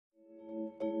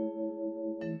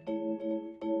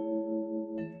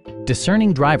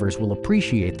discerning drivers will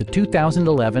appreciate the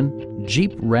 2011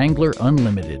 Jeep Wrangler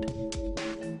Unlimited.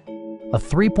 A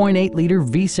 3.8-liter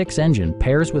V6 engine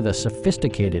pairs with a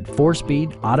sophisticated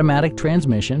 4-speed automatic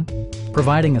transmission,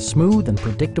 providing a smooth and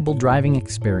predictable driving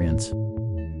experience.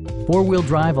 Four-wheel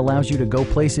drive allows you to go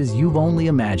places you've only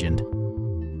imagined.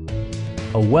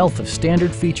 A wealth of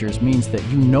standard features means that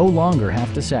you no longer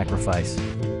have to sacrifice,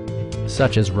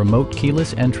 such as remote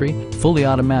keyless entry, fully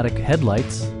automatic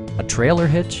headlights, a trailer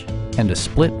hitch, and a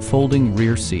split folding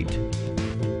rear seat.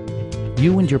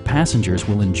 You and your passengers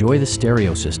will enjoy the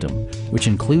stereo system, which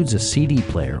includes a CD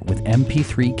player with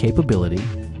MP3 capability,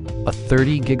 a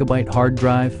 30-gigabyte hard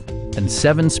drive, and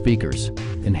 7 speakers,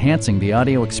 enhancing the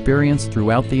audio experience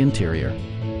throughout the interior.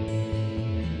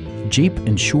 Jeep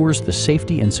ensures the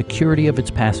safety and security of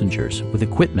its passengers with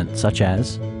equipment such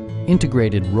as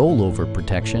integrated rollover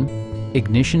protection,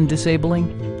 ignition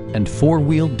disabling, and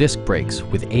 4-wheel disc brakes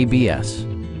with ABS.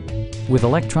 With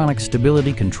electronic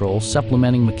stability control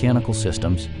supplementing mechanical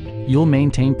systems, you'll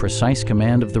maintain precise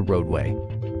command of the roadway.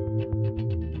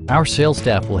 Our sales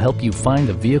staff will help you find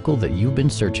the vehicle that you've been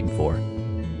searching for.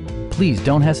 Please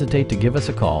don't hesitate to give us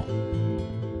a call.